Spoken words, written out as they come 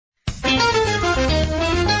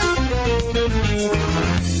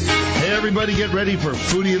everybody, get ready for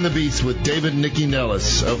Foodie and the Beast with David and Nycci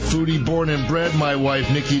Nellis. A foodie born and bred, my wife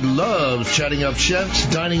Nycci loves chatting up chefs,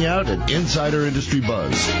 dining out, and insider industry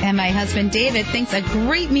buzz. And my husband David thinks a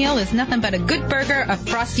great meal is nothing but a good burger, a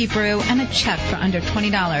frosty brew, and a check for under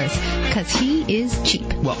 $20, because he is cheap.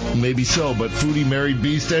 Well, maybe so, but foodie married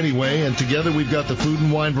beast anyway, and together we've got the Food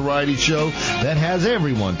and Wine Variety Show that has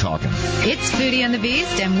everyone talking. It's Foodie and the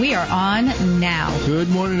Beast, and we are on now. Good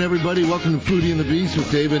morning, everybody. Welcome to Foodie and the Beast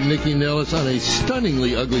with David and Nycci Nellis on a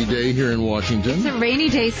stunningly ugly day here in Washington. It's a rainy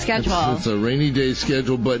day schedule. It's a rainy day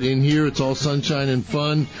schedule, but in here it's all sunshine and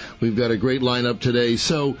fun. We've got a great lineup today.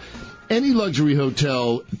 So any luxury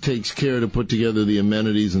hotel takes care to put together the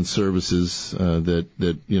amenities and services that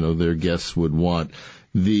their guests would want.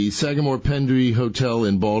 The Sagamore Pendy Hotel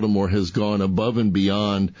in Baltimore has gone above and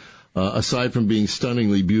beyond. Aside from being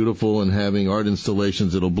stunningly beautiful and having art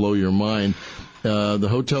installations that'll blow your mind, the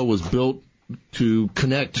hotel was built to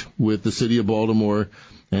connect with the city of Baltimore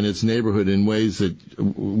and its neighborhood in ways that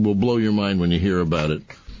will blow your mind when you hear about it,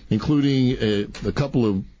 including a couple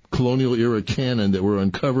of colonial-era cannon that were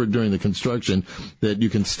uncovered during the construction that you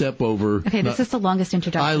can step over. Okay, this is the longest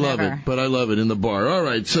introduction I love ever. it, but I love it in the bar. All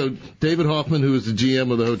right, so David Hoffman, who is the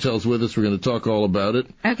GM of the hotel, is with us. We're going to talk all about it.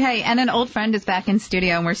 Okay, and an old friend is back in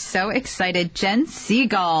studio, and we're so excited. Jenn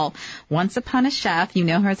Segul, once upon a chef. You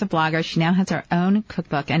know her as a blogger. She now has her own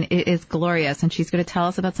cookbook, and it is glorious, and she's going to tell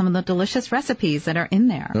us about some of the delicious recipes that are in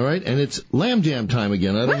there. All right, and it's lamb jam time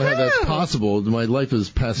again. I don't know how that's possible. My life is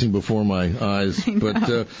passing before my eyes,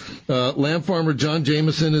 but lamb farmer John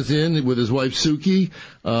Jamison is in with his wife Sukey,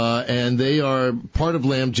 and they are part of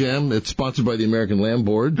Lamb Jam. It's sponsored by the American Lamb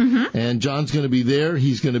Board, and John's going to be there.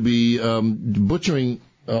 He's going to be butchering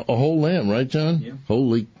a whole lamb, right, John? Yeah.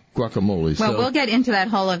 Holy guacamole. Well, we'll get into that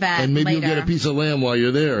whole event and maybe later. You'll get a piece of lamb while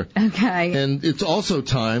you're there. Okay. And it's also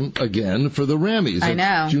time, again, for the Rammies. I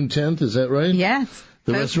know. June 10th, is that right? Yes.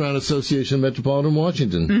 The Restaurant Association of Metropolitan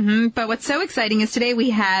Washington. But what's so exciting is today we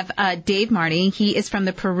have Dave Marty. He is from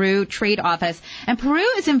the Peru Trade Office. And Peru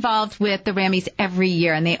is involved with the Rammies every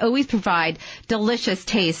year, and they always provide delicious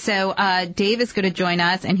taste. So Dave is going to join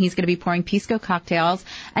us, and he's going to be pouring pisco cocktails.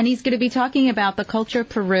 And he's going to be talking about the culture of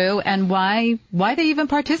Peru and why they even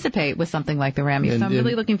participate with something like the Rammies. So I'm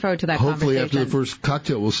really looking forward to that hopefully conversation. After the first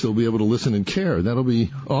cocktail, we'll still be able to listen and care. That'll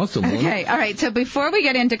be awesome. Okay, all right. So before we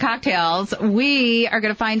get into cocktails, we are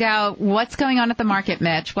going to find out what's going on at the market,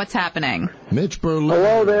 Mitch. What's happening? Mitch Berlin.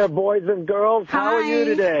 Hello there, boys and girls. Hi. How are you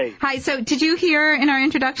today? Hi. So did you hear in our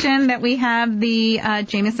introduction that we have the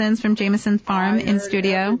Jamisons from Jamison Farm in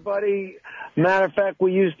studio? Everybody. Matter of fact,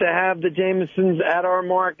 we used to have the Jamisons at our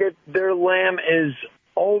market. Their lamb is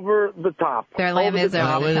over the top. Their lamb is over the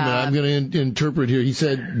top. Wait a minute. I'm going to interpret here. He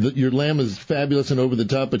said that your lamb is fabulous and over the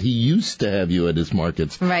top, but he used to have you at his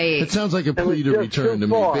markets. Right. It sounds like a plea to return to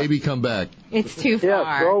me. Baby, come back. It's too far.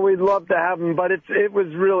 Yeah, so we'd love to have him, but it was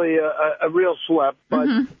really a real schlep. But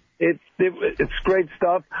it's great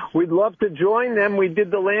stuff. We'd love to join them. We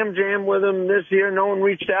did the Lamb Jam with them this year. No one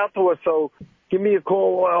reached out to us, so give me a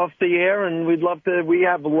call off the air, and we'd love to. We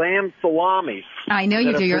have lamb salami. I know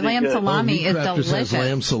you do. Your lamb salami is delicious. Has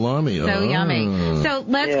lamb salami. So yummy. So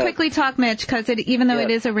let's quickly talk, Mitch, because even though it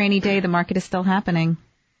is a rainy day, the market is still happening.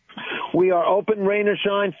 We are open, rain or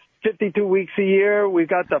shine, 52 weeks a year. We've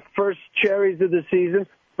got the first cherries of the season.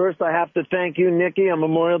 First, I have to thank you, Nycci, on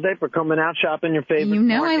Memorial Day for coming out shopping your favorite. You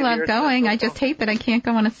know I love going. I just hate that I can't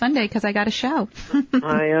go on a Sunday because I got a show.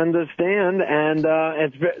 I understand, and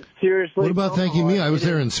it's seriously. What about thanking me? I was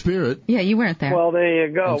there in spirit. Yeah, you weren't there. Well, there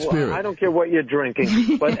you go. In spirit. Well, I don't care what you're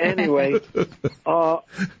drinking, but anyway, it's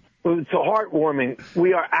heartwarming.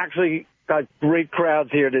 We are actually got great crowds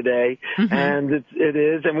here today, and it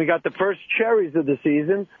is, and we got the first cherries of the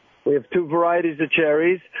season. We have 2 varieties of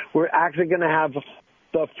cherries. We're actually going to have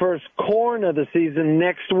the first corn of the season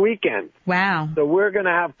next weekend. Wow. So we're going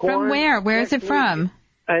to have corn. From where? Where is it from?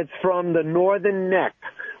 It's from the Northern Neck,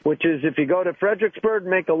 which is if you go to Fredericksburg,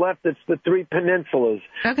 make a left, it's the 3 peninsulas.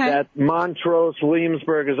 Okay. That Montrose,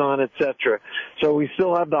 Williamsburg is on, etc. So we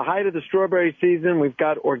still have the height of the strawberry season. We've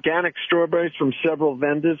got organic strawberries from several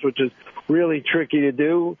vendors, which is really tricky to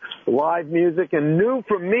do. Live music. And new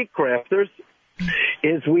from Meat Crafters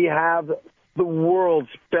is we have the world's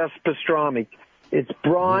best pastrami. It's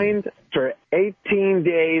brined for 18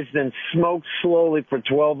 days, then smoked slowly for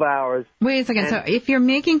 12 hours. Wait a second. So if you're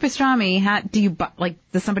making pastrami,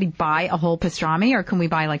 does somebody buy a whole pastrami, or can we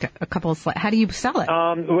buy like a couple of how do you sell it?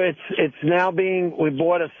 It's now we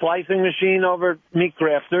bought a slicing machine over at Meat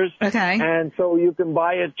Crafters. Okay. And so you can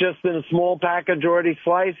buy it just in a small package already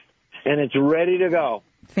sliced, and it's ready to go.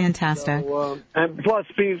 Fantastic. So, and plus,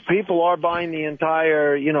 people are buying the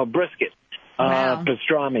entire, brisket.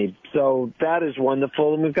 pastrami. So that is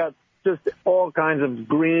wonderful. And we've got just all kinds of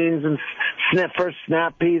greens and first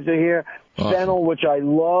snap peas are here. Awesome. Fennel, which I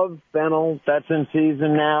love. Fennel, that's in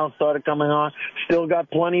season now, started coming on. Still got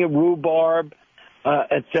plenty of rhubarb,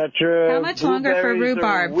 etc. How much longer for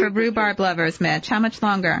rhubarb? For rhubarb lovers, Mitch, how much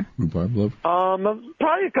longer? Rhubarb love?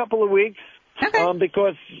 Probably a couple of weeks. Okay.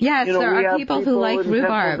 Because yes, you know, there we are have people who like in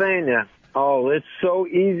rhubarb. Pennsylvania. Oh, it's so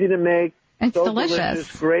easy to make. It's so delicious.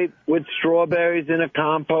 Great with strawberries in a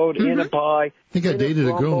compote, in a pie. I think I dated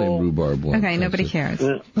a girl named Rhubarb once. Okay, nobody cares.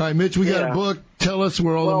 All right, Mitch, we got a book. Tell us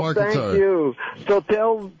where all the markets are. Thank you. So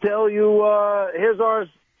tell you, here's our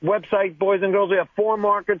website, boys and girls. We have 4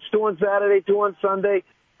 markets, 2 on Saturday, 2 on Sunday.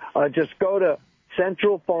 Just go to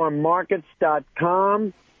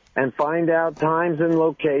centralfarmmarkets.com and find out times and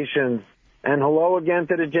locations. And hello again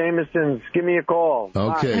to the Jamisons. Give me a call.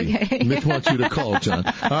 Okay. Mitch wants you to call, John.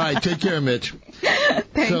 All right, take care, Mitch.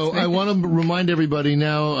 Thanks, so Mitch. I want to remind everybody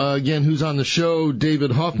now, again, who's on the show,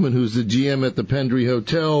 David Hoffman, who's the GM at the Pendy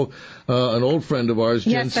Hotel, an old friend of ours,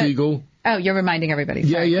 Jenn Segul. Oh, you're reminding everybody.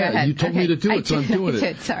 Sorry, Yeah. Go ahead. You told me to do it, so I'm doing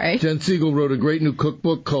it. Sorry. Jenn Segul wrote a great new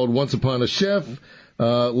cookbook called Once Upon a Chef.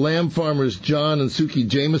 Lamb farmers John and Sukey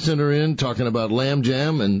Jamison are in, talking about lamb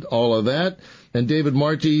jam and all of that. And David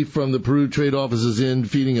Marty from the Peru Trade Office is in,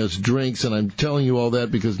 feeding us drinks. And I'm telling you all that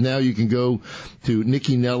because now you can go to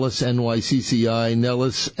Nycci Nellis, Nycci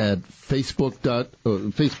Nellis, at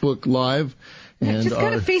Facebook Live. And just go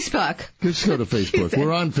to Facebook. Just go to Facebook.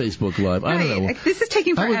 We're on Facebook Live. I don't know. This is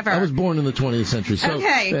taking forever. I was born in the 20th century. So,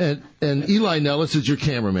 okay. And Eli Nellis is your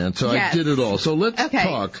cameraman, so yes. I did it all. So let's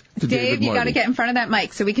talk to David Dave, you got to get in front of that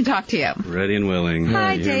mic so we can talk to you. Ready and willing.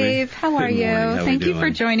 Hi, Dave. How are you? Thank you for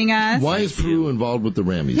joining us. Why is Peru involved with the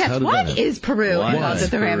Rammies? Yes, what is Peru involved with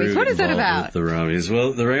the Rammies? What is that about? The Rammies.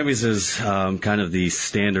 Well, the Rammies is kind of the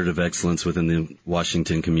standard of excellence within the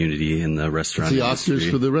Washington community in the restaurant industry. It's the Oscars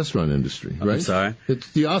for the restaurant industry, right? I'm sorry? It's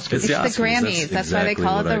the Oscars. It's the Grammys. That's why they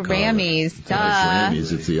call it the Rammies. Duh.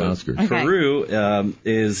 Grammys, it's the Oscars. Okay. Peru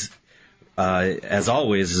is, as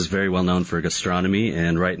always, is very well known for gastronomy,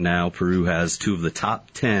 and right now Peru has 2 of the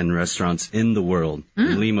top 10 restaurants in the world.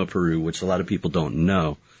 In Lima, Peru, which a lot of people don't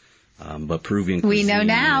know. But Peruvian cuisine we know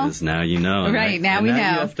now. Is now you know. Right, now we know. You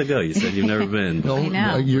have to go. You said you've never been. I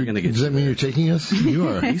know. Does that mean you're taking us? You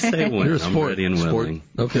are. You say when. You're a sport. I'm ready and willing.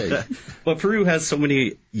 Okay. But Peru has so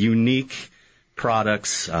many unique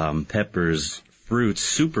products, peppers,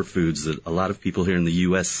 fruits, superfoods that a lot of people here in the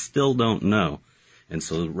U.S. still don't know. And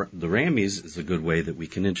so the Rammies is a good way that we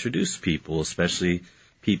can introduce people, especially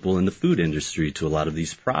people in the food industry, to a lot of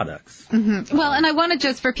these products. Mm-hmm. Well, and I want to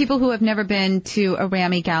just, for people who have never been to a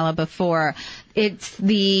Rammy Gala before, it's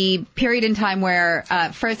the period in time where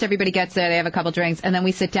first everybody gets there, they have a couple drinks, and then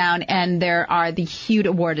we sit down and there are the huge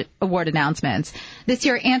award announcements. This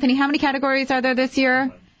year, Anthony, how many categories are there this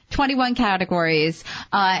year? 21 categories,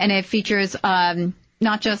 and it features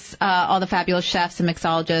not just all the fabulous chefs and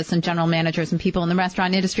mixologists and general managers and people in the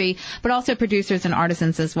restaurant industry, but also producers and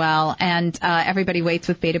artisans as well. And everybody waits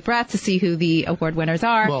with bated breath to see who the award winners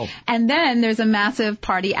are. Well, and then there's a massive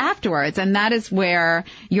party afterwards, and that is where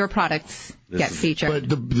your products get featured. But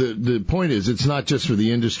the point is, it's not just for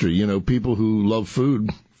the industry. You know, people who love food.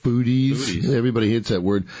 Foodies, everybody hates that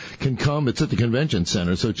word, can come. It's at the convention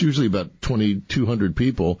center, so it's usually about 2,200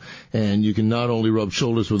 people, and you can not only rub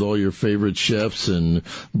shoulders with all your favorite chefs and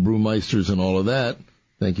brewmeisters and all of that.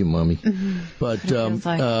 Thank you, Mommy. Mm-hmm. But,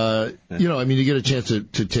 you know, I mean, you get a chance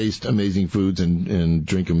to taste amazing foods and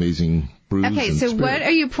drink amazing brews. Okay, so what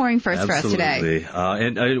are you pouring first for us today?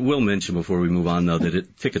 And I will mention before we move on, though,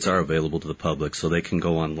 that tickets are available to the public, so they can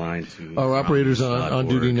go online to... Are operators on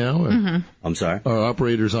duty now? Mm-hmm. I'm sorry? Are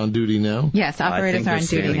operators on duty now? Yes, operators are on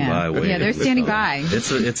duty now. Yeah, they're standing by.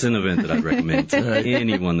 It's an event that I'd recommend to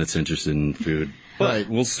anyone that's interested in food.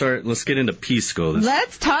 But let's get into Pisco.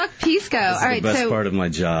 Let's talk Pisco. All right, the best part of my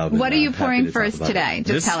job. What are you pouring first today?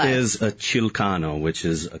 Just tell us. This is a Chilcano, which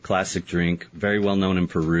is a classic drink, very well known in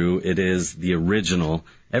Peru. It is the original.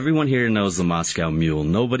 Everyone here knows the Moscow Mule.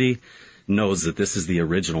 Nobody knows that this is the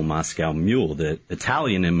original Moscow Mule that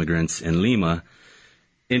Italian immigrants in Lima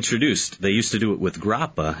introduced. They used to do it with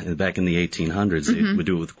grappa back in the 1800s. They would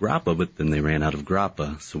do it with grappa, but then they ran out of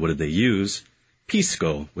grappa. So what did they use?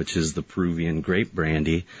 Pisco, which is the Peruvian grape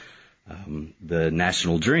brandy, the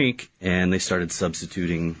national drink, and they started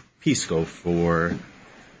substituting Pisco for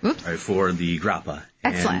the grappa.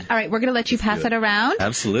 Excellent. All right, we're going to let you pass it around.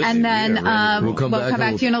 Absolutely. And then we'll come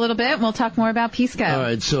back to you in a little bit, and we'll talk more about Pisco. All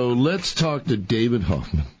right, so let's talk to David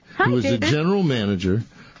Hoffman, who is the general manager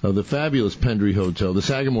of the fabulous Pendy Hotel, the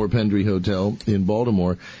Sagamore Pendy Hotel in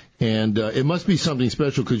Baltimore. And it must be something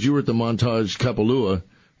special because you were at the Montage Kapalua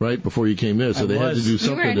right, before you came there. So they had to do You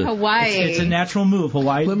something. were in Hawaii. It's a natural move.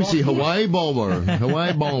 Hawaii. Let me see. Hawaii Balmer.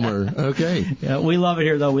 Hawaii Balmer. Okay. Yeah, we love it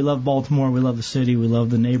here, though. We love Baltimore. We love the city. We love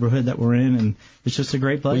the neighborhood that we're in, and it's just a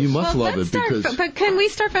great place. Well, you must love let's it because. but can we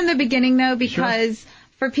start from the beginning, though? Because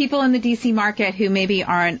for people in the D.C. market who maybe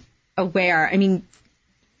aren't aware, I mean,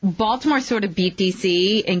 Baltimore sort of beat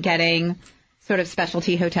D.C. in getting sort of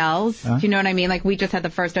specialty hotels. Do you know what I mean? Like, we just had the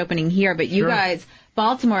first opening here, but you guys,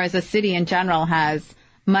 Baltimore as a city in general has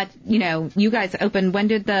much, you guys opened, when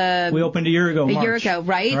did we opened a year ago, A March. year ago,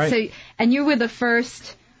 right? So, and you were the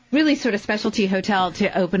first really sort of specialty hotel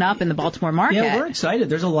to open up in the Baltimore market. Yeah, we're excited.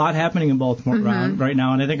 There's a lot happening in Baltimore right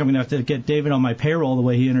now, and I think I'm going to have to get David on my payroll the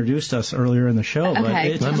way he introduced us earlier in the show.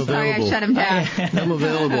 Okay, But I'm sorry available. I shut him down. I'm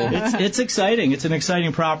available. It's exciting. It's an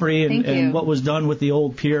exciting property, and what was done with the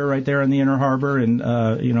old pier right there in the Inner Harbor, and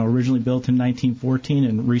originally built in 1914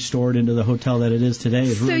 and restored into the hotel that it is today.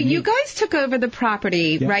 Is really you neat. guys took over the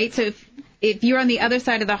property, right? So if you're on the other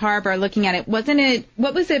side of the harbor looking at it, what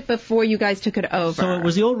was it before you guys took it over? So it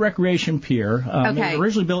was the old recreation pier. It was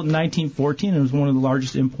originally built in 1914 and it was one of the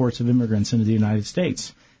largest imports of immigrants into the United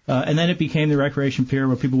States. And then it became the recreation pier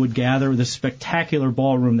where people would gather with this spectacular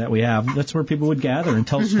ballroom that we have. That's where people would gather and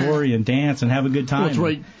tell story and dance and have a good time. Well,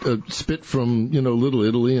 it's right spit from, Little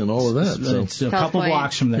Italy and all of that. So. It's a couple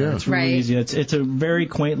blocks from there. Yeah. It's really easy. It's a very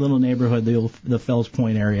quaint little neighborhood, the Fells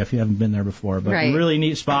Point area, if you haven't been there before. But a really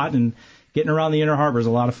neat spot, and getting around the Inner Harbor is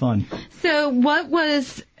a lot of fun. So what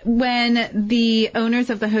was, when the owners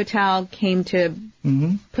of the hotel came to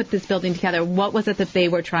put this building together, what was it that they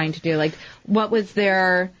were trying to do? Like, what was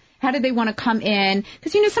how did they want to come in?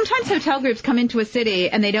 Because, sometimes hotel groups come into a city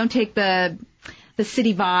and they don't take the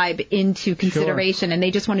city vibe into consideration, and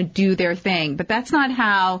they just want to do their thing. But that's not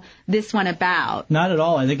how this went about. Not at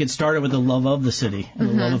all. I think it started with the love of the city and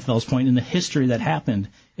the love of Fells Point and the history that happened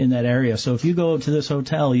in that area. So if you go to this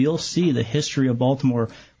hotel, you'll see the history of Baltimore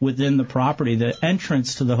within the property. The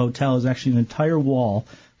entrance to the hotel is actually an entire wall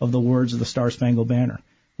of the words of the Star-Spangled Banner,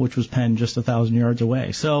 which was penned just 1,000 yards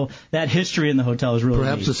away. So that history in the hotel is really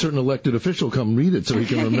Perhaps neat. a certain elected official come read it so he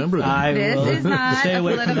can remember them. I will stay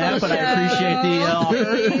away from that, but I appreciate the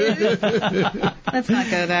offer. Let's not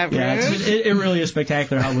go that route. Yeah, it really is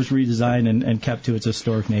spectacular how it was redesigned and kept to its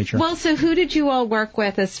historic nature. Well, so who did you all work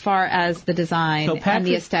with as far as the design and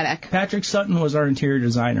the aesthetic? Patrick Sutton was our interior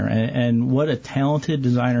designer, and what a talented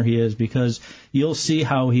designer he is, because you'll see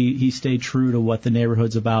how he stayed true to what the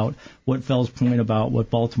neighborhood's about, what Fells Point about, what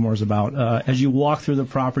Baltimore's about. As you walk through the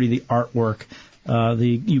property, the artwork,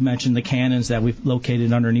 you mentioned the cannons that we've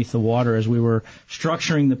located underneath the water. As we were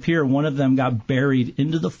structuring the pier, one of them got buried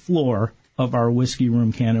into the floor of our whiskey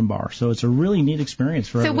room cannon bar. So it's a really neat experience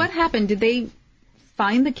for everyone. So what happened? Did they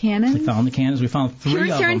find the cannons? We found the cannons. We found 3 Pure of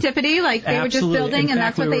them. serendipity, like they were just building and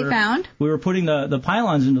that's what they found? We were putting the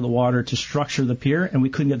pylons into the water to structure the pier, and we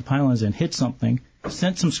couldn't get the pylons in. Hit something,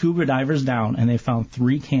 sent some scuba divers down, and they found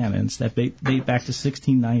 3 cannons that date back to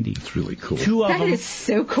 1690. It's really cool. That is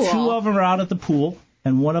so cool. 2 of them are out at the pool,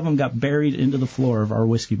 and 1 of them got buried into the floor of our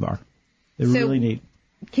whiskey bar. They're really neat.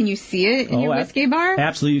 Can you see it in your whiskey bar?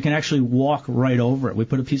 Absolutely. You can actually walk right over it. We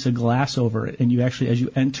put a piece of glass over it, and you actually, as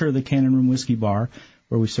you enter the Cannon Room Whiskey Bar,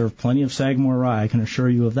 where we serve plenty of Sagamore rye, I can assure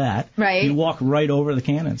you of that. Right. You walk right over the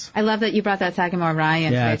cannons. I love that you brought that Sagamore rye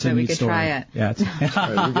in today so we could try it. Yeah.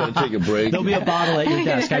 All right, we've got to take a break. There'll be a bottle at your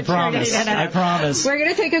desk, I promise. I promise. We're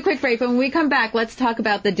going to take a quick break, but when we come back, let's talk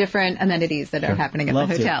about the different amenities that are happening at the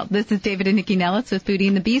hotel. This is David and Nycci Nellis with Foodie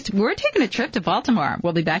and the Beast. We're taking a trip to Baltimore.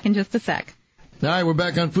 We'll be back in just a sec. All right, we're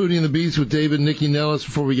back on Foodie and the Beast with David and Nycci Nellis.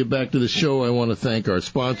 Before we get back to the show, I want to thank our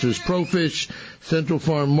sponsors, Profish, Central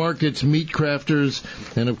Farm Markets, Meat Crafters,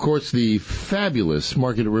 and, of course, the fabulous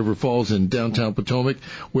Market at River Falls in downtown Potomac,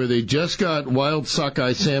 where they just got wild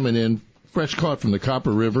sockeye salmon in, fresh caught from the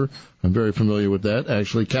Copper River. I'm very familiar with that,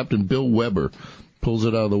 actually. Captain Bill Weber pulls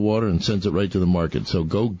it out of the water and sends it right to the market. So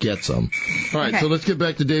go get some. All right, so let's get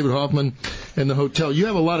back to David Hoffman and the hotel. You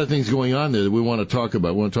have a lot of things going on there that we want to talk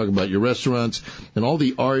about. We want to talk about your restaurants and all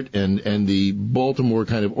the art and the Baltimore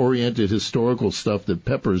kind of oriented historical stuff that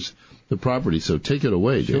peppers the property. So take it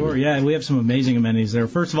away, David. Sure, yeah, we have some amazing amenities there.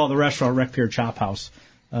 First of all, the restaurant, Wreck Pier Chop House.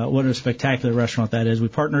 What a spectacular restaurant that is. We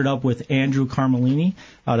partnered up with Andrew Carmelini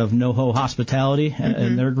out of NoHo Hospitality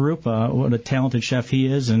and their group. What a talented chef he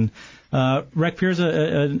is. And Wreck Pier is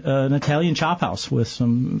an Italian chop house with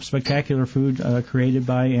some spectacular food created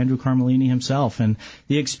by Andrew Carmelini himself. And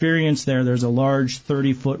the experience there's a large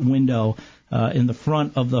 30-foot window in the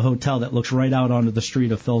front of the hotel that looks right out onto the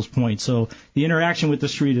street of Fells Point. So the interaction with the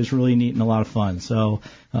street is really neat and a lot of fun. So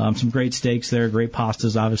some great steaks there, great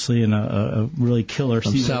pastas, obviously, and a really killer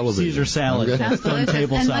Caesar salad done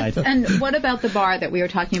tableside. And what about the bar that we were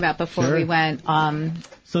talking about before we went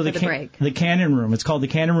so for the break? The Cannon Room. It's called the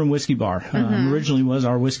Cannon Room Whiskey Bar. Originally was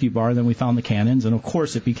our whiskey bar, then we found the Cannons, and of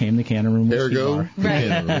course it became the Cannon Room Whiskey Bar.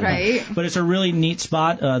 Right. But it's a really neat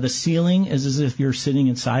spot. The ceiling is as if you're sitting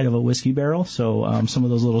inside of a whiskey barrel, so some of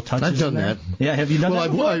those little touches. I've done that. Yeah, have you done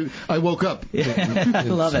that? Well, I woke up. I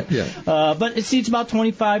love it. Yeah. But it seats about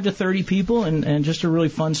 25 to 30 people, and just a really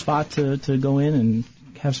fun spot to go in and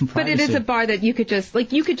have some privacy. But it is a bar that you could just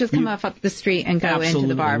come up the street and go into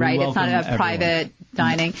the bar, right? It's not a private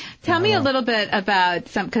dining. Tell me a little bit about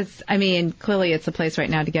because I mean, clearly it's a place right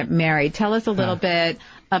now to get married. Tell us a little bit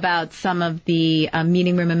about some of the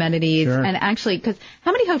meeting room amenities, and actually, because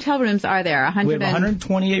how many hotel rooms are there? We have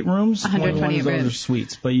 128 rooms. 128 rooms. Those are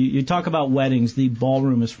suites. But you talk about weddings. The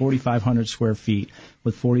ballroom is 4,500 square feet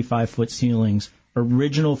with 45-foot ceilings.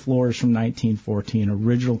 Original floors from 1914,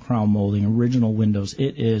 original crown molding, original windows.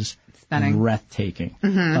 It is stunning, breathtaking.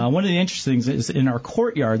 One of the interesting things is in our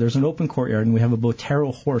courtyard, there's an open courtyard, and we have a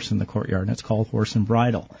Botero horse in the courtyard, and it's called Horse and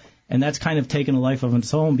Bridle. And that's kind of taken a life of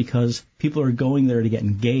its own because people are going there to get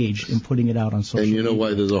engaged and putting it out on social media. And you know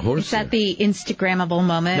why there's a horse? Is that the Instagrammable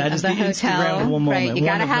moment of the hotel? Instagrammable moment. Right, you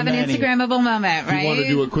got to have an Instagrammable moment, right? You want to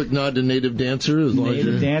do a quick nod to Native Dancer?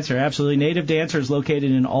 Native Dancer, absolutely. Native Dancer is located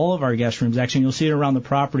in all of our guest rooms. Actually, you'll see it around the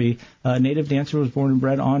property. Native Dancer was born and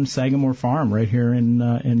bred on Sagamore Farm right here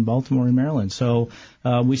in Baltimore, in Maryland. So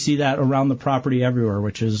we see that around the property everywhere,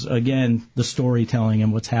 which is, again, the storytelling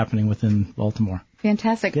and what's happening within Baltimore.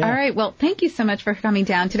 Fantastic. Yeah. All right. Well, thank you so much for coming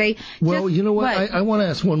down today. Well, you know what? I want to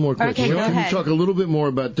ask one more question. Okay, go ahead. Can you talk a little bit more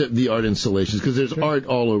about the art installations? Because there's art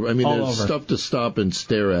all over. I mean, there's stuff to stop and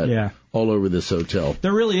stare at all over this hotel.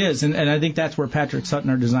 There really is. And I think that's where Patrick Sutton,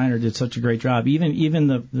 our designer, did such a great job.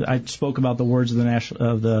 Even I spoke about the words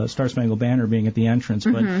of the Star Spangled Banner being at the entrance,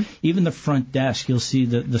 but even the front desk, you'll see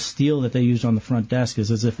the steel that they used on the front desk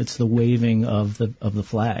is as if it's the waving of the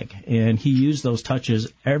flag. And he used those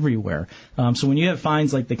touches everywhere. So when you have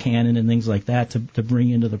finds like the cannon and things like that to bring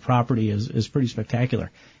into the property is pretty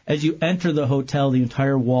spectacular. As you enter the hotel, the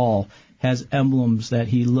entire wall has emblems that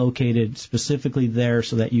he located specifically there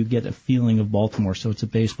so that you get a feeling of Baltimore. So it's a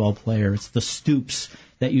baseball player. It's the stoops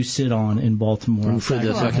that you sit on in Baltimore. I'm afraid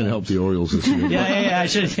that's not going to help the Orioles this year. Yeah,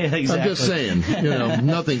 exactly. I'm just saying,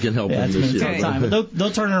 nothing can help them this year. Time.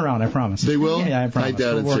 They'll turn it around, I promise. They will? Yeah, I promise. I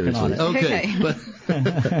doubt it seriously. Okay.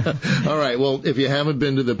 All right, well, if you haven't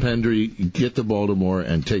been to the Pendy, get to Baltimore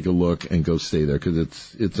and take a look and go stay there because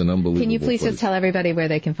it's an unbelievable Can you please place. just tell everybody where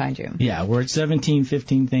they can find you? Yeah, we're at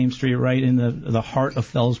 1715 Thames Street, right in the heart of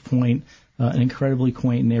Fells Point. An incredibly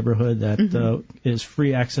quaint neighborhood that is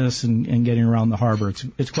free access and getting around the harbor.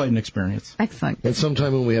 It's quite an experience. Excellent. And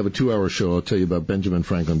sometime when we have a 2-hour show, I'll tell you about Benjamin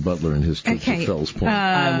Franklin Butler and his trip to Fells Point.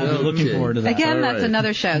 I will be looking forward to that. Again, that's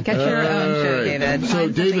another show. Get your own show, David. So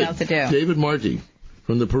Find something else to do. David Marty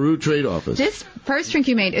from the Peru Trade Office. This first drink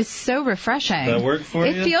you made is so refreshing. That work for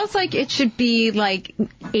you? It feels like it should be like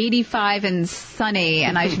 85 and sunny,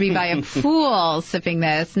 and I should be by a pool sipping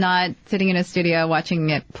this, not sitting in a studio watching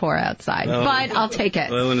it pour outside. But I'll take it.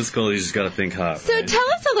 Well, when it's cold, you just got to think hot. So right?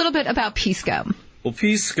 tell us a little bit about Pisco. Well,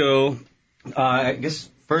 Pisco, I guess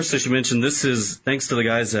first I should mention this is thanks to the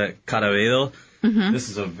guys at Caravedo. This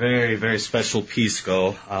is a very, very special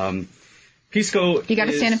Pisco. Pisco. You got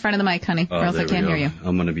to stand in front of the mic, honey, or else I can't hear you.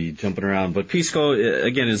 I'm going to be jumping around. But Pisco,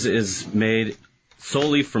 again, is made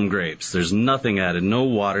solely from grapes. There's nothing added, no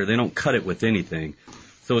water. They don't cut it with anything.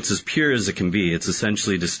 So it's as pure as it can be. It's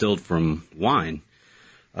essentially distilled from wine.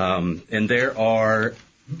 And there are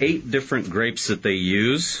 8 different grapes that they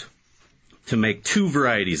use to make 2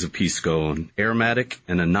 varieties of Pisco, an aromatic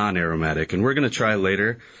and a non-aromatic. And we're going to try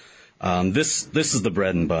later. This is the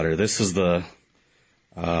bread and butter. This is the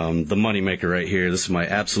moneymaker right here. This is my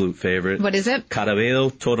absolute favorite. What is it?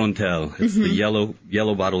 Caravedo Torontel. It's the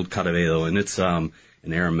yellow bottled Caravedo, and it's an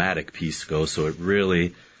aromatic Pisco, so it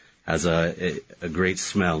really has a great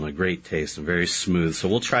smell and a great taste and very smooth. So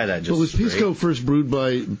we'll try that. Just. But was Pisco first brewed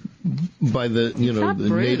by the the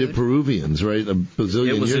native Peruvians, right? A bazillion years ago.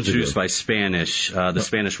 It was introduced by Spanish. The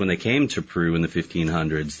Spanish, when they came to Peru in the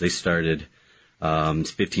 1500s, they started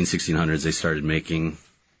 1600s. They started making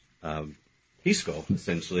Pisco,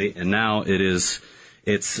 essentially, and now it's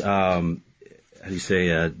how do you say,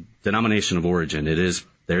 a denomination of origin.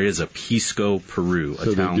 There is a Pisco, Peru,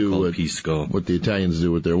 a town called Pisco. What the Italians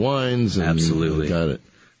do with their wines. And absolutely. Got it.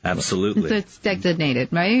 Absolutely. So it's designated,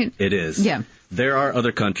 right? It is. Yeah. There are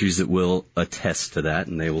other countries that will attest to that,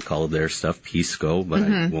 and they will call their stuff Pisco, but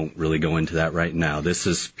I won't really go into that right now. This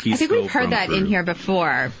is Pisco. I think we've heard from that Peru. in here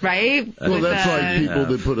before, right? Well, that's like people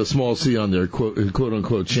that put a small C on their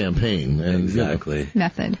quote-unquote champagne. And, Exactly.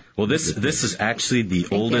 Method. Well, this is actually the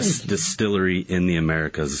oldest distillery in the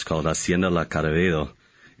Americas. It's called Hacienda La Caravedo.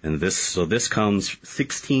 And this comes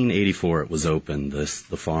 1684. It was opened. The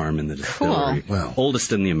farm and the distillery. Cool. Wow.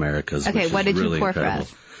 Oldest in the Americas. Okay, which what is did really you pour incredible.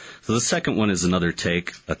 for us? So the second one is another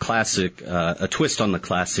take, a classic, a twist on the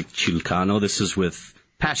classic Chilcano. This is with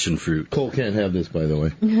passion fruit. Cole can't have this, by the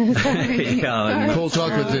way. Yeah, Cole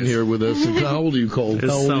Chocolate's in here with us. How old are you, Cole?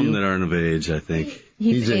 there's How old are some you? that aren't of age, I think.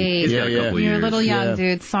 He's eight. eight. Yeah, yeah. Couple You're a years. little young, Yeah.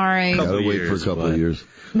 dude. Sorry. Couple Gotta wait for a years, couple but- of years.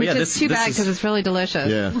 Which yeah, is too bad because it's really delicious.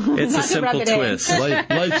 Yeah. It's a Not to rub simple it in. twist.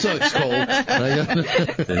 Life sucks, Cole.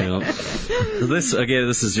 So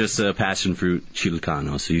this is just a passion fruit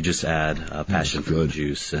Chilcano. So you just add passion fruit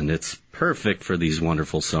juice, and it's perfect for these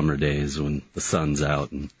wonderful summer days when the sun's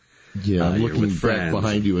out. And Yeah, I'm you're looking with back friends.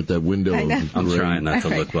 behind you at that window. I'm trying not to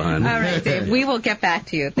look behind. All right, Dave. We will get back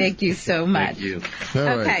to you. Thank you so much. Thank you. All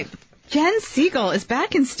right. Okay. Jenn Segul is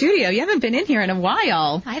back in studio. You haven't been in here in a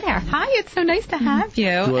while. Hi there. Hi, it's so nice to have you.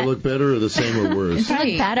 Do I look better or the same or worse? You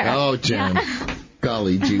look better. Oh, Jen.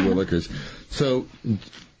 Golly gee willikers. So,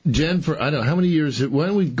 Jen, for, I don't know, how many years, why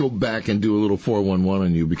don't we go back and do a little 411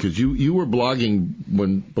 on you? Because you were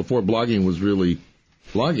blogging before blogging was really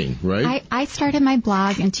blogging, right? I started my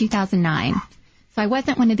blog in 2009. So I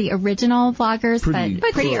wasn't one of the original vloggers, Pretty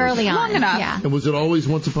but pretty close. early on. Long enough. Yeah. And was it always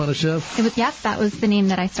Once Upon a Chef? It was, yes, that was the name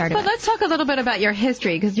that I started But with. let's talk a little bit about your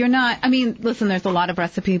history, because you're not, I mean, listen, there's a lot of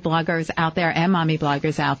recipe bloggers out there and mommy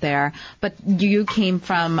bloggers out there, but you came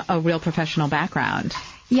from a real professional background.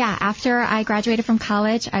 Yeah, after I graduated from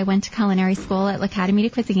college, I went to culinary school at L'Académie de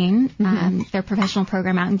Cuisine, their professional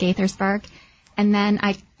program out in Gaithersburg. And then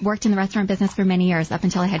I worked in the restaurant business for many years up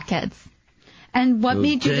until I had kids. And what Those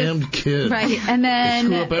made you damned kids. Right, and then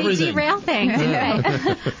They screw up everything. Derail things.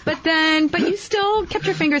 Right. But you still kept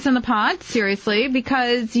your fingers in the pot, seriously,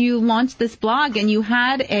 because you launched this blog and you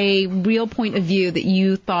had a real point of view that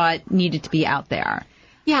you thought needed to be out there.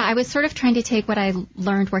 Yeah, I was sort of trying to take what I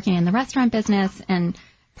learned working in the restaurant business and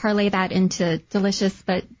parlay that into delicious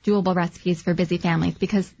but doable recipes for busy families,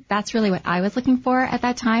 because that's really what I was looking for at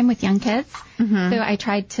that time with young kids. So I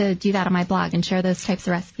tried to do that on my blog and share those types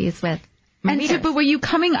of recipes with my And so, readers. but were you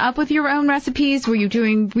coming up with your own recipes? Were you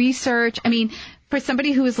doing research? I mean, for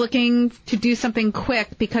somebody who was looking to do something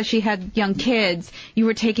quick because she had young kids, you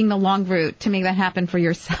were taking the long route to make that happen for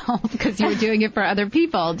yourself because you were doing it for other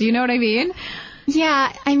people. Do you know what I mean?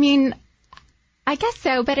 Yeah, I mean, I guess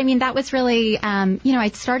so. But I mean, that was really, I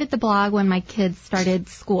started the blog when my kids started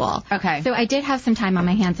school. Okay. So I did have some time on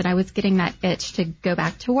my hands and I was getting that itch to go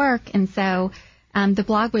back to work. And so the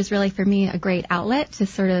blog was really for me a great outlet to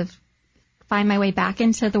sort of find my way back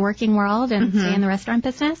into the working world and stay in the restaurant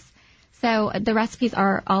business. So the recipes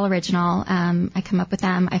are all original. I come up with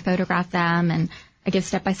them, I photograph them, and I give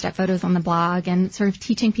step-by-step photos on the blog and sort of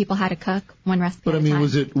teaching people how to cook one recipe But at I mean, a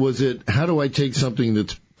time. was it, how do I take something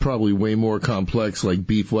that's probably way more complex like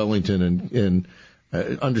beef Wellington and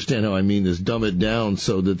understand how I mean this, dumb it down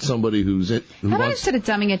so that somebody who How about wants instead of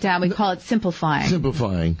dumbing it down, we call it simplifying?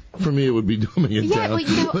 simplifying. For me, it would be dumbing it Yeah, down.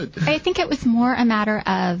 well, I think it was more a matter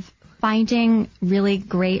of finding really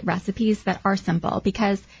great recipes that are simple,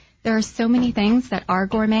 because there are so many things that are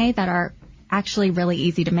gourmet that are actually really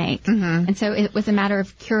easy to make. And so it was a matter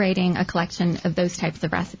of curating a collection of those types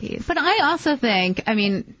of recipes. But I also think, I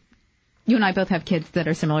mean, you and I both have kids that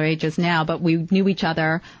are similar ages now, but we knew each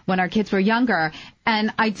other when our kids were younger.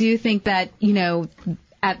 And I do think that,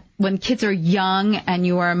 when kids are young and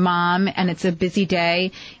you are a mom and it's a busy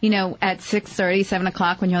day, at 6:30, 7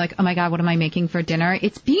 o'clock when you're like, oh my God, what am I making for dinner?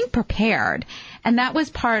 It's being prepared. And that was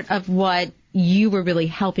part of what you were really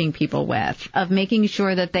helping people with, of making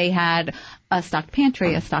sure that they had a stocked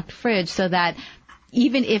pantry, a stocked fridge, so that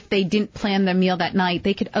even if they didn't plan their meal that night,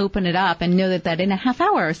 they could open it up and know that in a half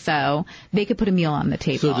hour or so, they could put a meal on the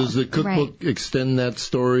table. So does the cookbook extend that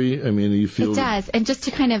story? I mean, you feel It does. And just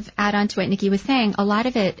to kind of add on to what Nycci was saying, a lot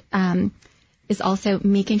of it is also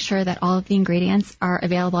making sure that all of the ingredients are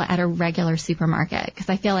available at a regular supermarket, because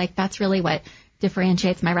I feel like that's really what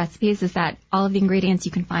differentiates my recipes, is that all of the ingredients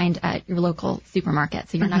you can find at your local supermarket.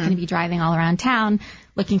 So you're not going to be driving all around town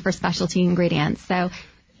looking for specialty ingredients. So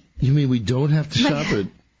You mean we don't have to shop at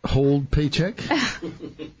hold paycheck?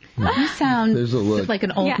 You sound There's a look. like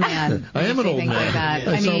an old man. I am an old man. Like that.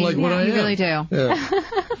 I sound like what I am. You really do. Yeah.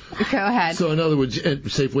 Go ahead. So in other words, at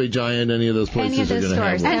Safeway, Giant, any of those places Any of those are going to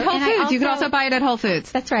have stores. one. And Whole Foods. You could also buy it at Whole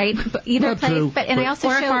Foods. That's right. But either Not place. true, I also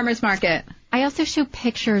or show a farmer's market. I also show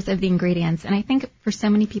pictures of the ingredients, and I think for so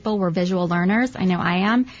many people we're visual learners. I know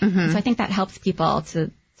I am, so I think that helps people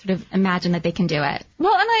to sort of imagine that they can do it.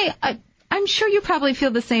 Well, and I'm sure you probably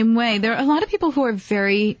feel the same way. There are a lot of people who are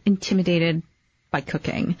very intimidated by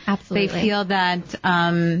cooking. Absolutely. They feel that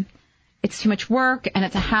it's too much work and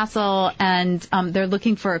it's a hassle, and they're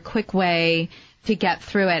looking for a quick way to get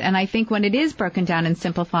through it. And I think when it is broken down and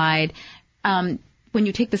simplified, when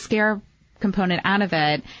you take the scare component out of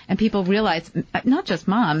it and people realize, not just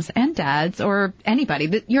moms and dads or anybody,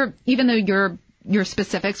 that even though your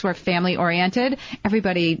specifics were family oriented,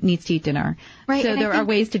 everybody needs to eat dinner. Right. So there are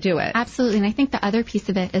ways to do it. Absolutely. And I think the other piece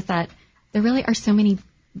of it is that there really are so many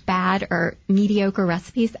bad or mediocre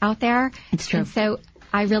recipes out there. It's true. And so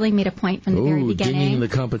I really made a point from the very beginning. Dinging the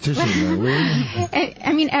competition, are we?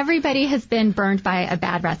 I mean, everybody has been burned by a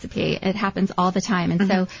bad recipe. It happens all the time. And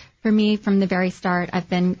so for me, from the very start, I've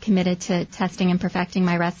been committed to testing and perfecting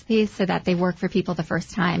my recipes so that they work for people the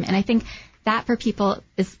first time. And I think that for people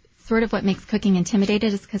is sort of what makes cooking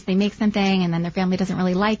intimidated, is because they make something and then their family doesn't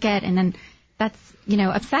really like it. And then that's,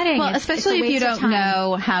 upsetting. Well, especially if you don't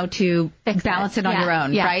know how to balance it on your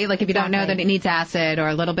own, right? Like if you don't know that it needs acid or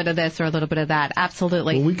a little bit of this or a little bit of that.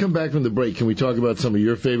 Absolutely. When we come back from the break, can we talk about some of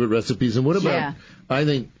your favorite recipes? And what about, I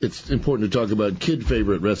think it's important to talk about kid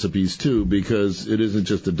favorite recipes too, because it isn't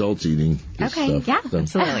just adults eating this stuff. Yeah, So.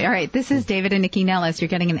 Absolutely. All right. This is David and Nycci Nellis. You're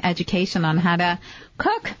getting an education on how to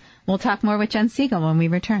cook. We'll talk more with Jenn Segul when we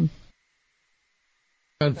return.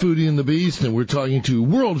 On Foodie and the Beast, and we're talking to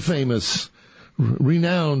world famous,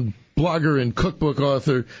 renowned blogger and cookbook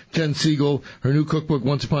author Jenn Segul. Her new cookbook,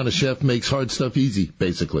 Once Upon a Chef, makes hard stuff easy,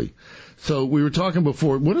 basically. So we were talking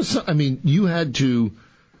before. You had to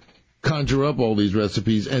conjure up all these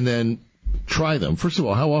recipes and then try them. First of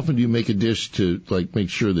all, how often do you make a dish to make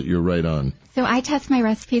sure that you're right on? So I test my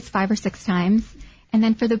recipes 5 or 6 times. And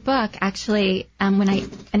then for the book, actually, when I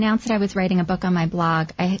announced that I was writing a book on my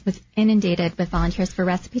blog, I was inundated with volunteers for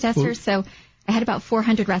recipe testers. So I had about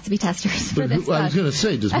 400 recipe testers for this book. I was going to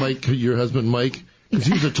say, does Mike, your husband Mike, because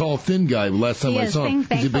he was a tall, thin guy last time I saw him.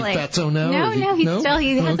 Is he a big fatso now? No, he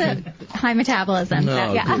has a high metabolism.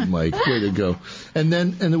 No, good Mike. Way to go. And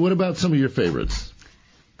then what about some of your favorites?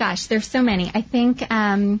 Gosh, there's so many. I think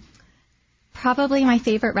probably my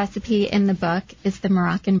favorite recipe in the book is the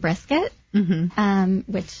Moroccan brisket,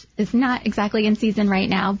 which is not exactly in season right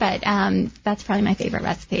now, but that's probably my favorite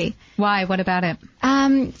recipe. Why? What about it?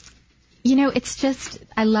 It's just,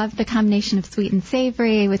 I love the combination of sweet and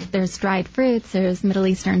savory. There's dried fruits, there's Middle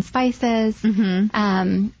Eastern spices.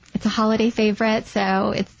 It's a holiday favorite,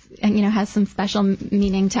 so it's, has some special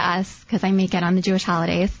meaning to us because I make it on the Jewish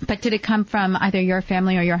holidays. But did it come from either your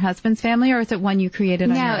family or your husband's family, or is it one you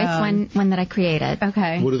created on your own? No, it's one that I created.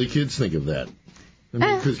 Okay. What do the kids think of that?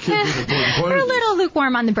 Because kids are an important part. They're a little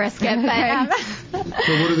lukewarm on the brisket, but.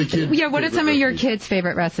 So what are the kids? Yeah, what are some of your kids'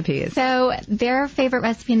 favorite recipes? So their favorite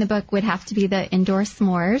recipe in the book would have to be the indoor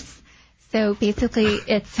s'mores. So basically,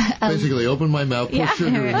 it's open my mouth, put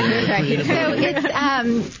sugar in there.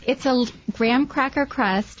 So it's a graham cracker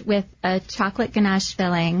crust with a chocolate ganache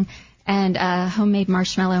filling and a homemade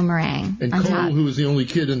marshmallow meringue and on Cole, top. who was the only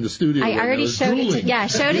kid in the studio, I already showed it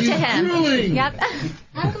to him. Drooling. Yep.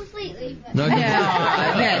 Not completely. But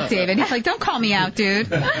Yeah, David. He's like, don't call me out, dude.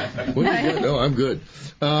 No, I'm good.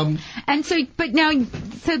 And so, but now,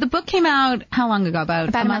 so the book came out how long ago?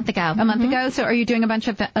 About a month ago. A month ago. So are you doing a bunch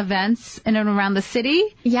of events in and around the city?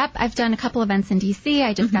 Yep. I've done a couple events in D.C.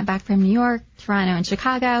 I just got back from New York, Toronto, and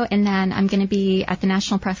Chicago. And then I'm going to be at the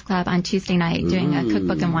National Press Club on Tuesday night doing a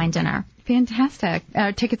cookbook and wine dinner. Fantastic.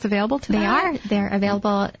 Are tickets available to that? They're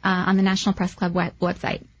available on the National Press Club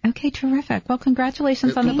website. Okay, terrific. Well,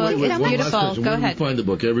 congratulations on the book. Wait, It's one beautiful. last question. Go Where ahead. do we find the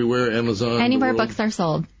book? Everywhere? Amazon? Anywhere books are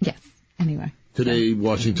sold. Yes. Anyway. Today,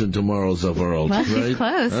 Washington, tomorrow's of our old, Well, right? she's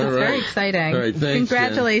close. All That's right. very exciting. All right, thanks,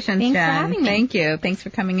 Congratulations, Jen. Thanks Jen. for having me. Thank you. Thanks for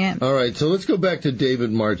coming in. All right, so let's go back to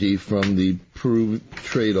David Marty from the Peru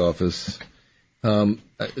Trade Office. So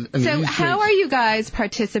how are you guys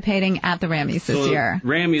participating at the Rammies this year?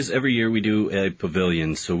 Rammies, every year we do a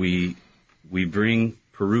pavilion. So we bring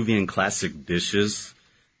Peruvian classic dishes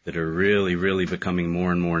that are really, really becoming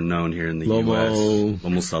more and more known here in the U.S.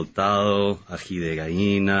 Lomo saltado, ají de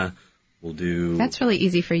gallina. We'll do... That's really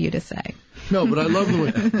easy for you to say. No, but I love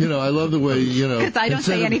the way, Because I don't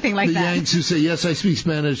say anything like the that. Yanks who say, yes, I speak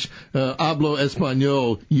Spanish, hablo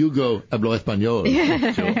español, you go, hablo español.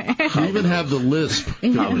 You even have the lisp.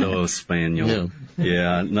 Hablo español.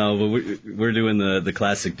 Yeah, no, but we're doing the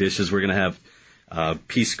classic dishes. We're going to have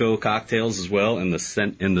pisco cocktails as well in the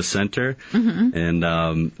center. Mm-hmm.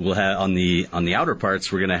 And we'll have on the outer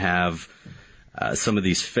parts, we're going to have some of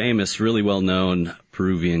these famous, really well-known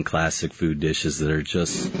Peruvian classic food dishes that are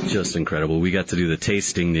just incredible. We got to do the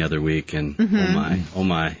tasting the other week, and oh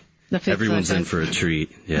my. Everyone's in for a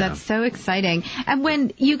treat. Yeah. That's so exciting. And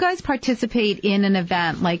when you guys participate in an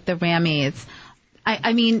event like the Rammies,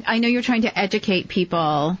 I mean, I know you're trying to educate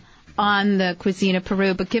people on the cuisine of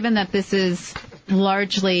Peru, but given that this is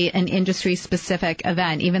largely an industry-specific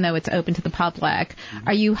event, even though it's open to the public,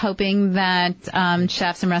 are you hoping that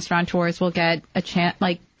chefs and restaurateurs will get a chance,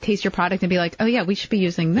 like, taste your product and be like, oh yeah, we should be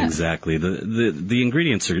using this? Exactly. The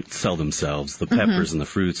ingredients sell themselves. The peppers and the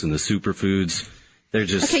fruits and the superfoods. They're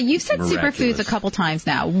just okay, you've said miraculous. superfoods a couple times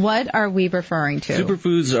now. What are we referring to?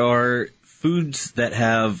 Superfoods are foods that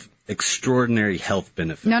have extraordinary health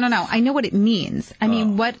benefits. No. I know what it means. I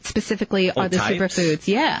mean, what specifically are the types? Superfoods?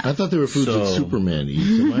 Yeah. I thought there were foods that Superman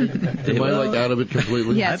eats. Am I like out of it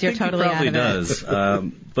completely? Yes, you're totally out of it. Does.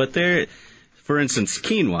 But there, for instance,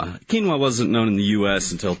 quinoa. Quinoa wasn't known in the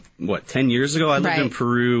U.S. until, 10 years ago? I lived in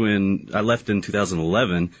Peru, and I left in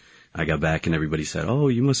 2011. I got back, and everybody said, oh,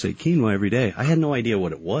 you must eat quinoa every day. I had no idea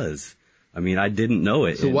what it was. I mean, I didn't know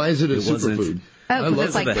it. So why is it a superfood? Oh,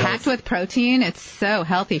 because it's packed with protein. It's so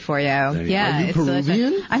healthy for you. Yeah, Are you it's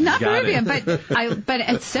Peruvian? Delicious. I'm not Peruvian, but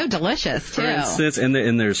it's so delicious too. For instance,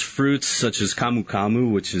 and there's fruits such as camu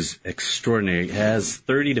camu, which is extraordinary. It has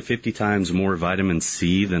 30 to 50 times more vitamin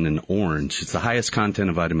C than an orange. It's the highest content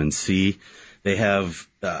of vitamin C. They have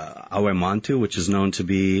aguamantu, which is known to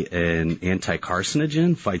be an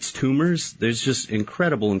anti-carcinogen, fights tumors. There's just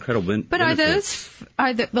incredible benefits.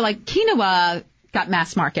 But like quinoa got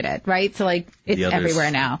mass marketed, right? So like it's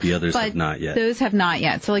everywhere now. The others have not yet. Those have not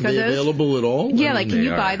yet. So like are those available at all? Yeah, like can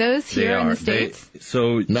you buy those here in the States?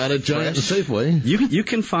 Not at Giant and Safeway. You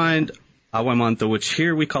can find aguamanto, which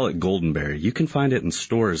here we call it goldenberry. You can find it in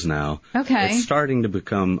stores now. Okay. It's starting to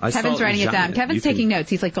become... Kevin's writing it down. Kevin's taking notes.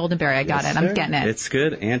 He's like, goldenberry, I got it. I'm getting it. It's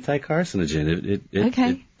good. Anti-carcinogen.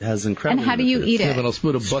 It has incredible... And how do you eat it? Kevin, I'll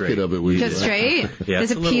split a bucket of it with you. Just straight? Yeah,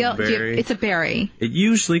 Does it peel? It's a berry. It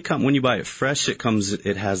usually comes... When you buy it fresh,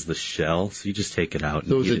 it has the shell, so you just take it out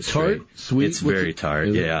and eat it. So is it tart? Sweet? It's very tart.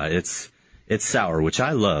 Yeah, it's sour, which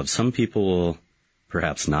I love. Some people will...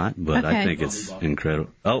 Perhaps not, but I think it's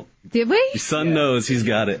incredible. Oh, did we? Your son knows he's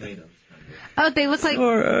got it. Oh, they look like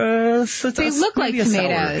they look like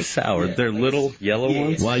tomatoes. Sour. They're little yellow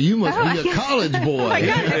ones. Wow, you must be a college boy.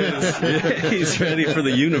 He's ready for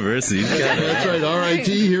the university. That's right. RIT,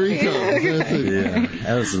 here he comes. Yeah,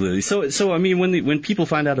 absolutely. So I mean, when people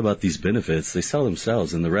find out about these benefits, they sell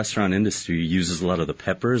themselves. And the restaurant industry uses a lot of the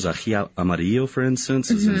peppers. Ají amarillo, for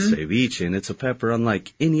instance, is in ceviche, and it's a pepper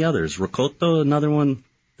unlike any others. Rocoto, another one.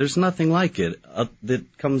 There's nothing like it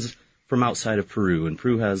that comes from outside of Peru, and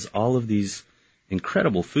Peru has all of these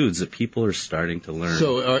incredible foods that people are starting to learn.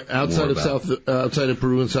 So outside of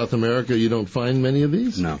Peru and South America, you don't find many of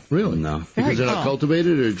these? No. Really? No. Because they're not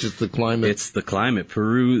cultivated, or just the climate? It's the climate.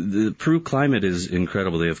 The Peru climate is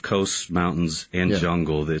incredible. They have coasts, mountains, and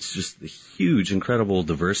jungle. It's just a huge, incredible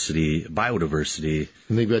biodiversity.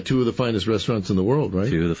 And they've got two of the finest restaurants in the world, right?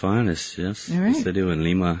 Two of the finest, yes. All right. Yes, they do in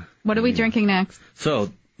Lima. What are we drinking next?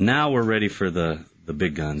 So now we're ready for the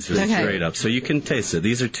big guns, just straight up. So you can taste it.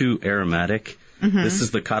 These are two aromatic. This is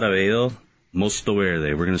the Caraballo Mosto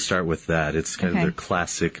Verde. We're going to start with that. It's kind of their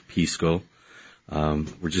classic pisco.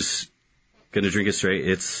 We're just going to drink it straight.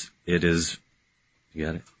 It is. You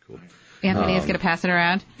got it? Cool. Anthony is going to pass it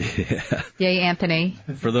around. Yeah. Yay, Anthony.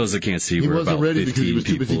 For those that can't see, he we're wasn't about ready because he was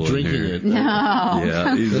too busy drinking it. No.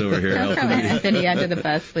 Yeah, he's over here Don't helping throw me. Anthony under the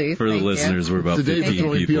bus, please. For the listeners, we're about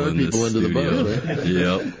 15 people in this into studio. The bus, right?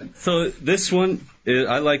 Yep. So this one,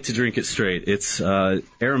 I like to drink it straight. It's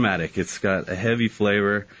aromatic. It's got a heavy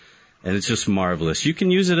flavor, and it's just marvelous. You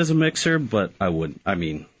can use it as a mixer, but I wouldn't. I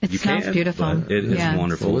mean, it you smells can. beautiful. But it is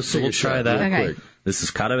wonderful. So we'll try that. Okay. This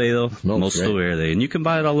is Caraballo Mosto Verde, and you can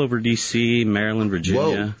buy it all over D.C., Maryland,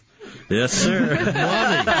 Virginia. Whoa. Yes, sir.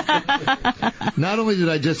 Mommy. Not only did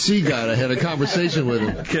I just see God, I had a conversation with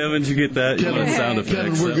him. Kevin, did you get that? Kevin, sound effects.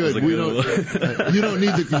 Kevin, we're good. You don't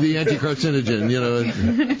need the anti-carcinogen. You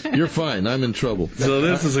know, you're fine. I'm in trouble. So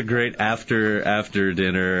this is a great after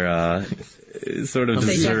dinner sort of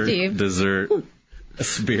dessert.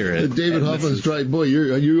 spirit. David Hoffman's right. Boy,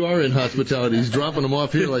 you are in hospitality. He's dropping them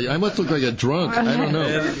off here. Like I must look like a drunk. I don't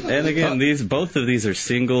know. And again, both of these are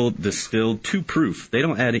single distilled 2 proof. They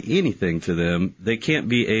don't add anything to them. They can't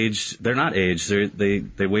be aged. They're not aged.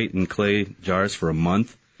 They wait in clay jars for a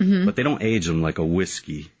month, but they don't age them like a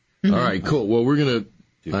whiskey. All right, cool. Well, we're gonna.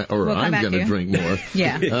 I'm going to drink more.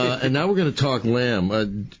 Yeah. And now we're going to talk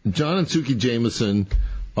lamb. John and Sukey Jamison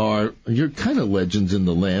you're kind of legends in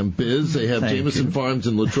the lamb biz. They have Jamison Farms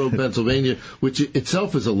in Latrobe, Pennsylvania, which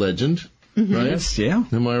itself is a legend, right? Yes, yeah.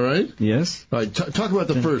 Am I right? Yes. All right, talk about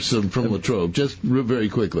the first from Latrobe, just very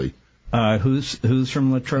quickly. Who's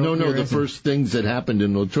from Latrobe? No, the first things that happened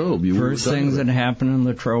in Latrobe. First things that happened in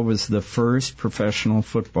Latrobe was the first professional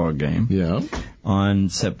football game. Yeah. On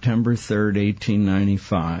September 3rd,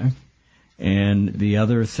 1895. And the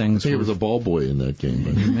other things I think it was a ball boy in that game.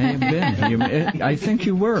 But. You may have been. I think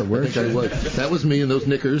you were. I think I was. That was me in those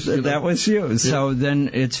knickers. That was you. Yeah. So then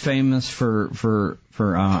it's famous for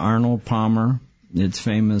Arnold Palmer. It's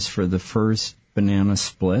famous for the first banana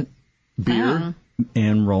split. Beer.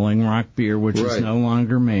 And Rolling Rock beer, which is no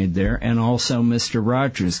longer made there. And also, Mr.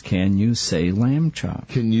 Rogers, can you say lamb chop?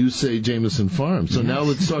 Can you say Jamison Farms? So now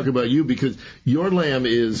let's talk about you, because your lamb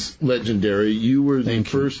is legendary. You were the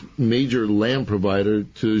first major lamb provider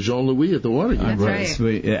to Jean-Louis at the Watergate. That's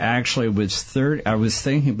right. Actually, it was 30. I was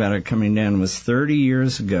thinking about it coming down. It was 30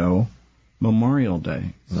 years ago, Memorial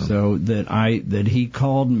Day. Oh. So that he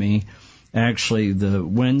called me, actually, the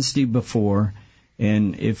Wednesday before.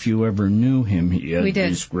 And if you ever knew him, he had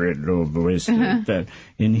this great little voice like that.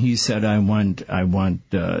 And he said, I want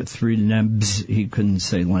 3 lambs. He couldn't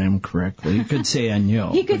say lamb correctly. He could say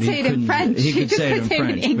agneau. He could say it in French. He could say it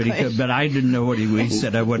in French, but I didn't know what he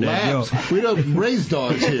said. I wanted agneau. We don't raise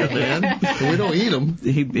dogs here, man. We don't eat them.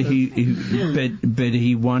 But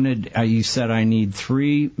he wanted. He said, I need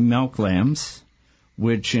 3 milk lambs,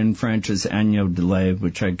 which in French is agneau de lait,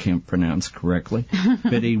 which I can't pronounce correctly.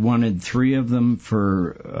 But he wanted 3 of them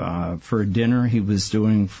for a dinner he was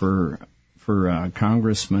doing for a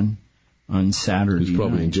congressman on Saturday. He's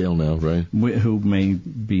probably in jail now, right? Who may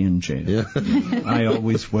be in jail. Yeah. I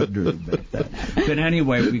always wondered about that. But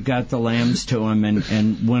anyway, we got the lambs to him,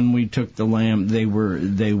 and when we took the lamb, they were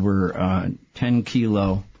 10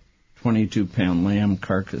 kilo, 22-pound lamb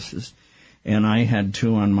carcasses. And I had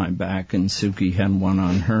 2 on my back, and Sukey had 1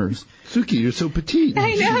 on hers. Sukey, you're so petite.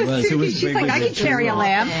 I know, Sukey. She's like, I can carry a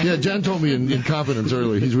lamb. Yeah, Jen told me in confidence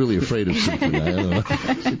earlier he's really afraid of Sukey. I don't know.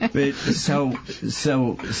 But so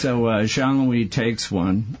Jean-Louis takes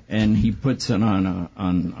 1, and he puts it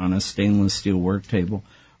on a stainless steel work table,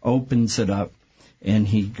 opens it up, and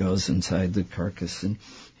he goes inside the carcass, and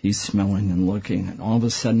he's smelling and looking, and all of a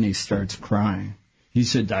sudden he starts crying. He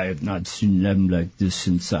said, I have not seen them like this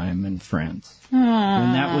since I am in France. Aww.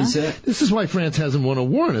 And that was it. This is why France hasn't won a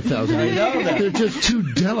war in 1,000 years. I know that. They're just too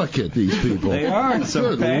delicate, these people. They are.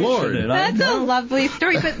 So good Lord. That's a lovely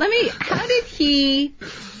story. But how did he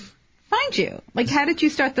find you? Like, how did you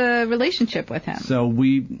start the relationship with him? So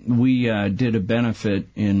we did a benefit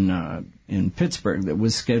in Pittsburgh that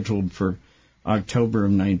was scheduled for October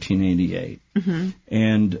of 1988. Mm-hmm.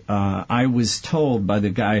 And I was told by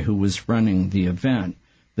the guy who was running the event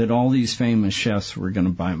that all these famous chefs were going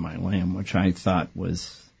to buy my lamb, which I thought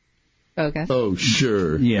was bogus. Oh,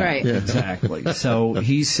 sure. Yeah, right. Exactly. So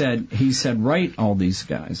he said, write all these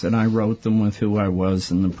guys. And I wrote them with who I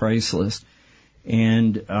was and the price list.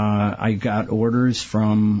 And I got orders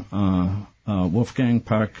from Wolfgang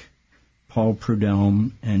Puck, Paul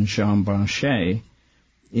Prudhomme, and Jean Banchet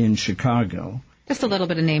in Chicago. Just a little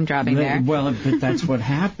bit of name dropping there. Well, but that's what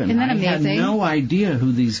happened. Isn't that amazing? I had no idea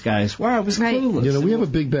who these guys were. I was clueless. You know, we have a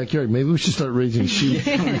big backyard. Maybe we should start raising sheep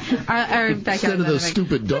our backyard instead of those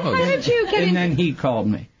stupid dogs. How did you get and then he called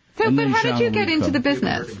me. So, but how did you get into the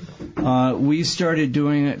business? We started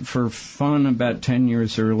doing it for fun about 10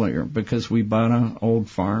 years earlier because we bought an old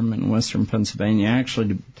farm in western Pennsylvania,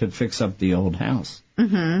 actually to fix up the old house.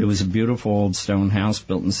 Mm-hmm. It was a beautiful old stone house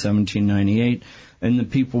built in 1798. And the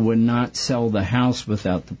people would not sell the house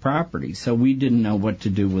without the property. So we didn't know what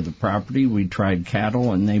to do with the property. We tried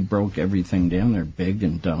cattle, and they broke everything down. They're big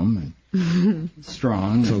and dumb and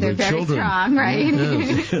strong. So they're very strong, right?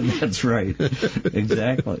 Yeah. That's right.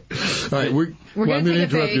 Exactly. All right, I'm going to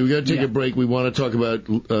interrupt you. We've got to take a break. We want to talk about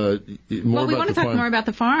more about the farm. More about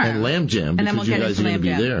the farm. And Lamb Jam, because you guys are going to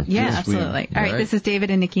be there. Yeah, absolutely. All right, this is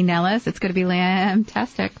David and Nycci Nellis. It's going to be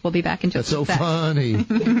lamb-tastic. We'll be back in just a sec. That's so funny.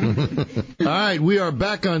 All right, we are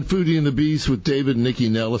back on Foodie and the Beast with David and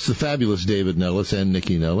Nycci Nellis, the fabulous David Nellis and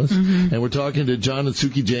Nycci Nellis. Mm-hmm. And we're talking to John and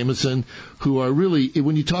Sukey Jamison, who are really,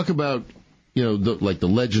 when you talk about like the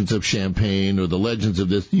legends of Champagne or the legends of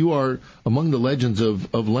this. You are among the legends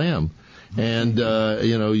of lamb. And,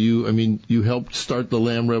 you helped start the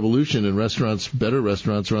lamb revolution in better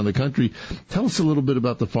restaurants around the country. Tell us a little bit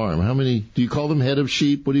about the farm. How many, do you call them head of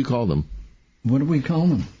sheep? What do you call them? What do we call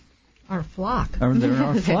them? Our flock. Or they're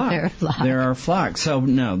our flock. They're our flock. They're our flock. So,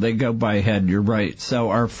 no, they go by head. You're right. So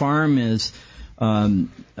our farm is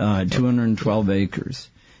 212 acres.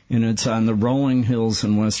 And it's on the rolling hills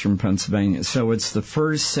in western Pennsylvania. So it's the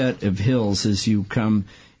first set of hills as you come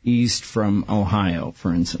east from Ohio,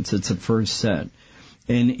 for instance. It's a first set.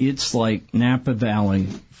 And it's like Napa Valley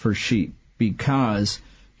for sheep because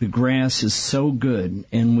the grass is so good,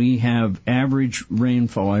 and we have average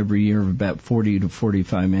rainfall every year of about 40 to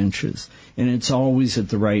 45 inches. And it's always at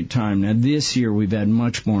the right time. Now, this year we've had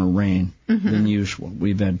much more rain than usual.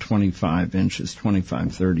 We've had 25,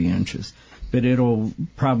 30 inches. But it'll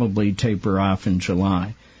probably taper off in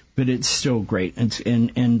July. But it's still great.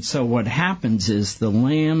 And so what happens is the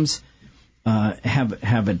lambs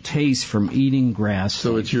have a taste from eating grass.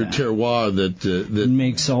 So it's your terroir that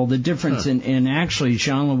makes all the difference. And actually,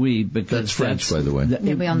 Jean-Louis, because that's French, by the way,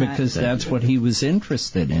 because that's what he was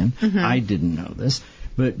interested in. I didn't know this,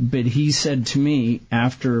 but he said to me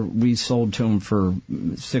after we sold to him for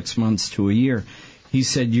 6 months to a year, he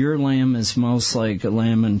said, your lamb is most like a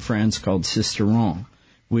lamb in France called Sisteron,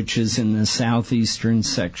 which is in the southeastern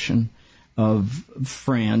section of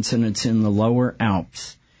France, and it's in the lower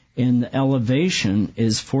Alps. And the elevation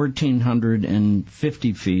is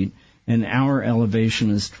 1,450 feet, and our elevation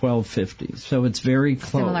is 1,250. So it's very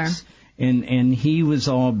close. Similar. And he was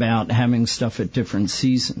all about having stuff at different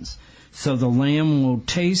seasons. So the lamb will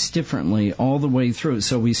taste differently all the way through.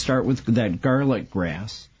 So we start with that garlic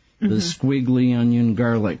grass, the squiggly onion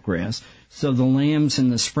garlic grass. So the lambs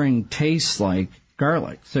in the spring taste like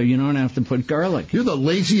garlic, so you don't have to put garlic. You're the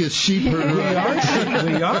laziest sheep herder.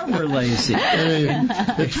 We're lazy.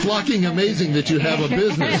 It's flocking amazing that you have a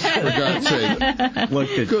business, for God's sake.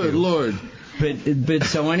 Look at Good you. Lord. But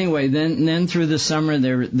so anyway, then through the summer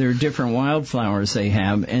there are different wildflowers they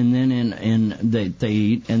have, and then they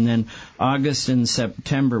eat, and then August and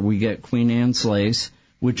September we get Queen Anne's lace,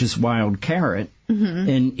 which is wild carrot.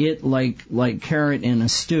 And it, like carrot in a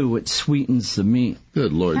stew, it sweetens the meat.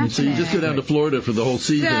 Good Lord. So you just go down to Florida for the whole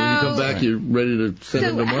season, and you come back, you're ready to send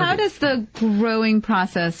them to market. So how does the growing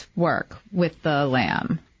process work with the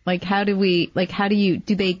lamb? Do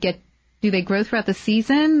they grow throughout the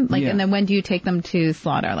season? And then when do you take them to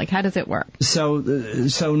slaughter? How does it work? So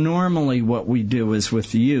normally what we do is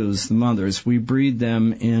with the ewes, the mothers, we breed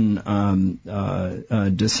them in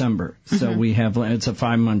December. So we have, it's a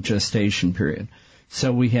 5-month gestation period.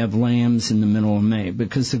 So we have lambs in the middle of May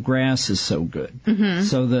because the grass is so good.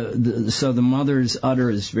 So the mother's udder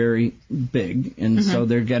is very big, and so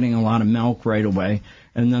they're getting a lot of milk right away.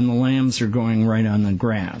 And then the lambs are going right on the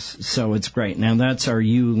grass. So it's great. Now that's our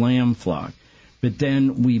ewe lamb flock. But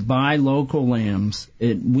then we buy local lambs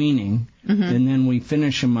at weaning, and then we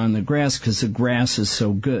finish them on the grass because the grass is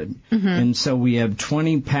so good. And so we have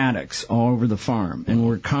 20 paddocks all over the farm, and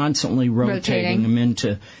we're constantly rotating them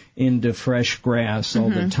into fresh grass all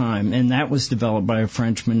the time. And that was developed by a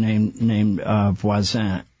Frenchman named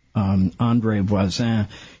Voisin, André Voisin,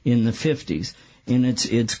 in the 50s. And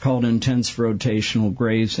it's called intense rotational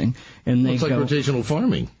grazing. And it's like rotational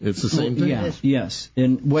farming. It's the same thing. Yeah, yes.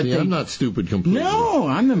 And I'm not stupid completely. No,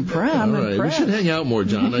 I'm impressed. All right. We should hang out more,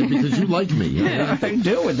 John, because you like me. Yeah, I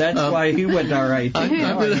do. That's why he went RIT. He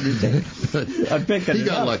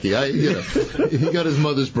got lucky. He got his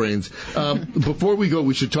mother's brains. Before we go,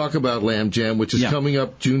 we should talk about Lamb Jam, which is coming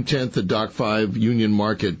up June 10th at Dock 5 Union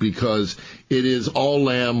Market, because it is all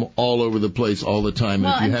lamb all over the place all the time.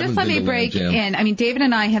 Well, and just let me break in. I mean, David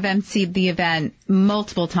and I have emceed the event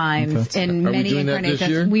multiple times in many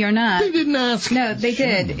incarnations. We are not. They didn't ask. No, they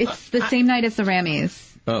did. It's the same night as the Rammies.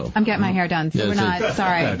 Oh. I'm getting my hair done, so we're not.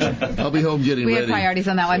 Sorry. I'll be home getting ready. We have priorities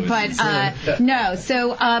on that one. But, no.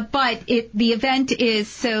 So, the event is,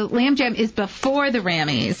 so Lamb Jam is before the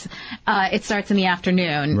Rammies. It starts in the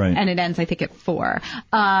afternoon. Right. And it ends, I think, at 4.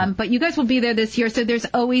 But you guys will be there this year. So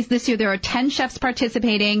this year there are 10 chefs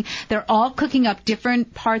participating. They're all cooking up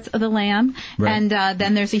different parts of the lamb. Right. And,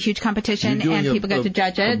 then there's a huge competition and people get to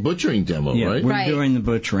judge it. A butchering demo, right? We're doing the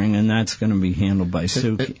butchering, and that's going to be handled by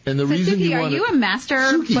Sukey. And the reason Sukey, you want are you a master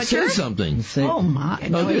Sukey butcher? said something. Oh, my.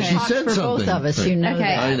 Okay, she said for something. both of us, you know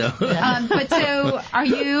that. I know. But so, are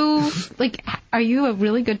you a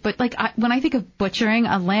really good, when I think of butchering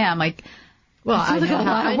a lamb, Well, It feels like a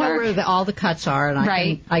lot of I know work. where all the cuts are, and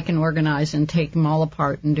Right. I can organize and take them all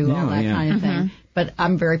apart and do all that kind of thing. But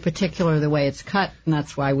I'm very particular the way it's cut, and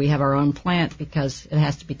that's why we have our own plant, because it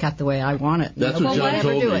has to be cut the way I want it. That's what Nobody John will ever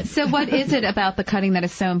told do me. it. So what is it about the cutting that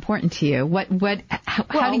is so important to you?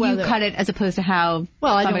 How do you cut it as opposed to how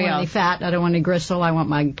Well, I don't somebody want any else? fat. I don't want any gristle. I want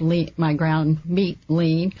my ground meat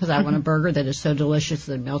lean, because I want a burger that is so delicious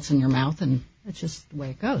that it melts in your mouth, and that's just the way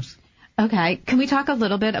it goes. Okay. Can we talk a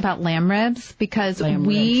little bit about lamb ribs? Because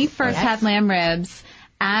we first had lamb ribs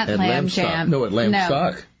at Lamb Stock. Jam. No, at Lamb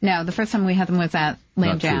Stock. No, the first time we had them was at Lamb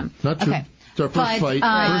Not Jam. true. Not true. Okay. It's our first fight.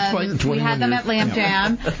 First fight in 21 we had them years. at Lamb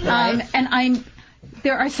Jam. And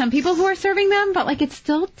there are some people who are serving them, but like it's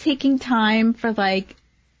still taking time for like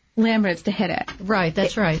lamb ribs to hit it. Right,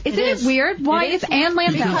 that's right. Isn't it weird? Why is and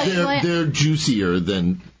lamb Because chops? they're juicier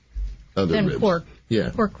than other Than ribs. pork. Yeah.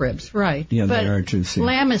 Pork ribs, right. Yeah, but they are juicy.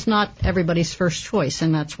 Lamb is not everybody's first choice,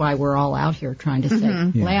 and that's why we're all out here trying to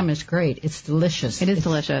say lamb is great. It's delicious. It is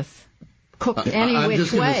delicious. Cooked any I'm which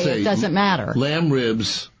just gonna way, say, it doesn't matter. Lamb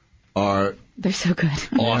ribs are They're so good.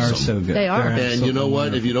 awesome. They are so good. They are. They're And you know what?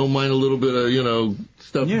 absolutely If you don't mind a little bit of,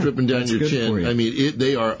 stuff Yeah, dripping down that's your good for chin, you. I mean,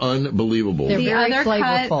 they are unbelievable. They're The very other cut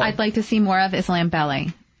flavorful. I'd like to see more of is lamb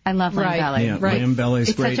belly. I love lamb Right. belly. Yeah, Right. lamb belly's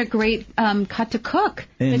It's great. such a great cut to cook.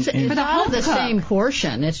 And- It's and for the not home the cook. same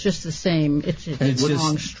portion. It's just the same. It's it's a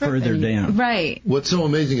long just strip. further and- down. Right. What's so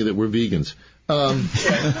amazing is that we're vegans.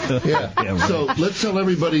 Yeah. Yeah, right. So let's tell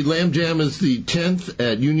everybody, Lamb Jam is the 10th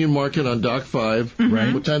at Union Market on Dock 5.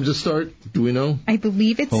 Right. What time does it start? Do we know? I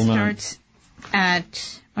believe it Hold on. starts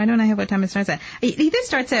at. I don't know what time it starts at. It either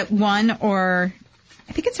starts at 1 or.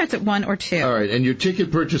 I think it starts at 1 or 2. All right, and your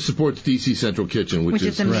ticket purchase supports DC Central Kitchen, which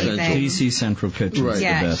is amazing. essential. DC Central Kitchen Right. is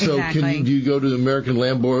Yeah, the best. So exactly. do you go to the American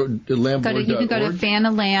Lamb Board, You can go to Fan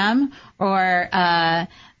of Lamb or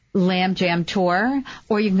Lamb Jam Tour,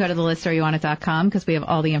 or you can go to thelistareyouwantit.com because we have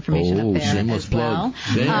all the information Oh, up there shameless as well.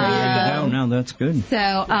 plug. Shameless. No, that's good.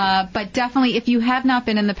 So, but definitely, if you have not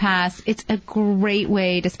been in the past, it's a great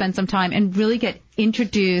way to spend some time and really get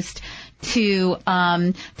introduced to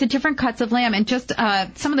different cuts of lamb. And just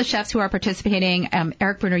some of the chefs who are participating,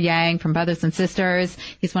 Eric Bruner Yang from Brothers and Sisters,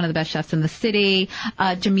 he's one of the best chefs in the city.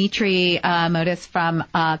 Dimitri Modis from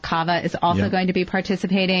Kava is also going to be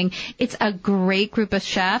participating. It's a great group of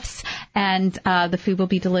chefs, and the food will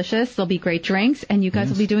be delicious. There'll be great drinks, and you guys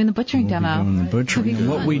will be doing the butchering demo. Doing the butchering.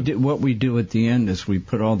 It'll be And what we do at the end is we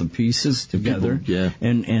put all the pieces together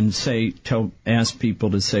and ask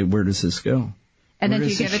people to say, where does this go? And Where then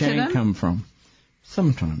do you does give the it to shank them? come from?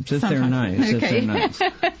 Sometimes, if they're nice. Okay. If they're nice. All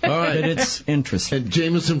right. But it's interesting. And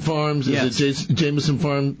Jamison Farms, Yes. is it Jamison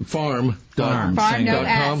Farm? Farm, Farm, no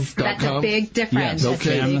S. That's a big difference. Yes,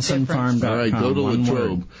 Okay. JamisonFarm.com. All right, go to one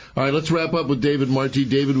Latrobe. word. All right, let's wrap up with David Marty.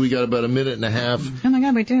 David, we got about a minute and a half. Oh my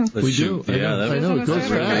God, we do. We do. I know. It goes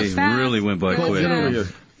fast. Really went by Cole, quick. get over here.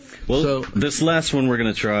 Well, So- this last one we're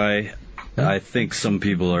going to try, I think some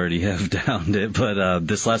people already have downed it, but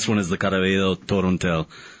this last one is the Caraballo Torontel.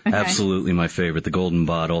 Okay. Absolutely my favorite, the golden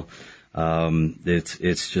bottle.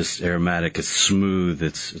 It's just aromatic, it's smooth,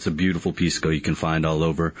 it's a beautiful pisco you can find all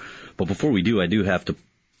over. But before we do, I do have to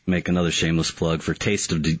make another shameless plug for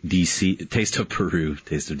Taste of DC, Taste of Peru,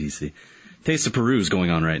 Taste of DC. Taste of Peru is going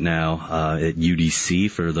on right now at UDC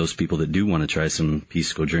for those people that do want to try some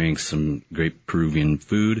pisco drinks, some great Peruvian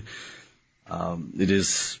food. It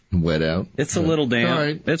is Wet out. It's a little damp. All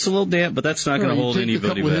right. It's a little damp, but that's not going to hold you take a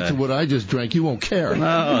anybody couple of hits back. of what I just drank, you won't care.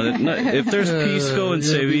 No, if there's pisco and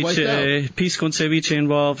be wiped ceviche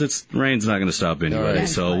involved, rain's not going to stop anybody. right.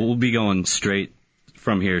 So we'll be going straight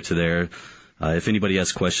from here to there. If anybody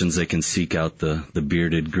has questions, they can seek out the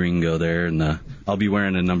bearded gringo there, and I'll be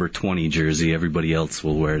wearing a number 20 jersey. Everybody else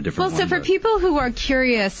will wear a different Well, so one. for but- people who are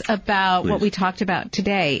curious about what Please. we talked about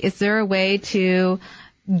today, is there a way to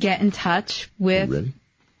get in touch with Ready?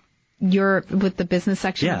 with the business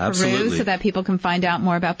section Yeah, of Peru absolutely. so that people can find out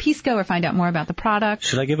more about pisco or find out more about the product?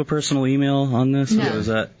 Should I give a personal email on this? No. Or is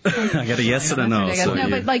that I got a yes and a no. So no,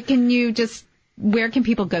 but like, can you just? Where can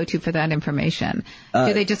people go to for that information?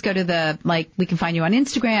 Do they just go to we can find you on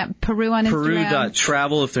Instagram, Peru on Instagram?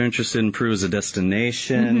 Peru.travel if they're interested in Peru as a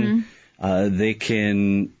destination. They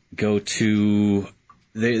can go to.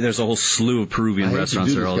 There's a whole slew of Peruvian I hate to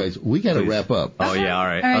restaurants. do They're this, all- guys. We got to Please. wrap up. Oh yeah, all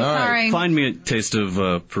right. All right, sorry. Find me at Taste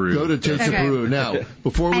of Peru. Go to Taste of Okay. Peru. Now,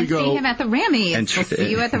 before we And go, see him at the Rammies. And We'll see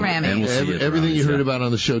you at the and Rammies. we'll see you at the everything you Rammies, heard yeah. about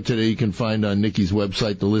on the show today, you can find on Nikki's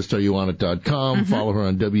website, thelistareyouwantit.com. Follow her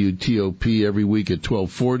on WTOP every week at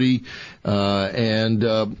 12:40. And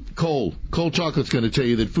Cole Chocolate's going to tell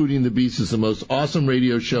you that Foodie and the Beast is the most awesome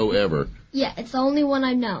radio show ever. Yeah, it's the only one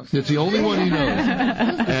I know. So. It's the only one he knows.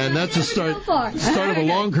 And that's the start of a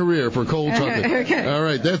long career for Cole Chocolate. Okay. All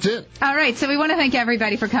right, that's it. All right, so we want to thank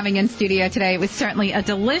everybody for coming in studio today. It was certainly a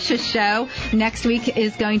delicious show. Next week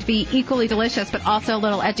is going to be equally delicious, but also a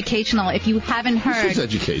little educational. If you haven't heard, this is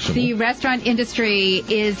educational. The restaurant industry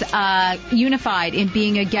is unified in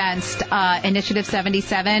being against Initiative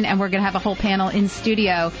 77, and we're going to have a whole panel in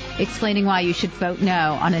studio explaining why you should vote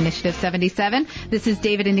no on Initiative 77. This is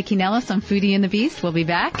David and Nycci Nellis on Foodie and the Beast. We'll be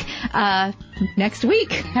back next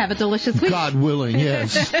week. Have a delicious week. God willing,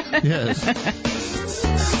 yes.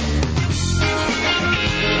 Yes.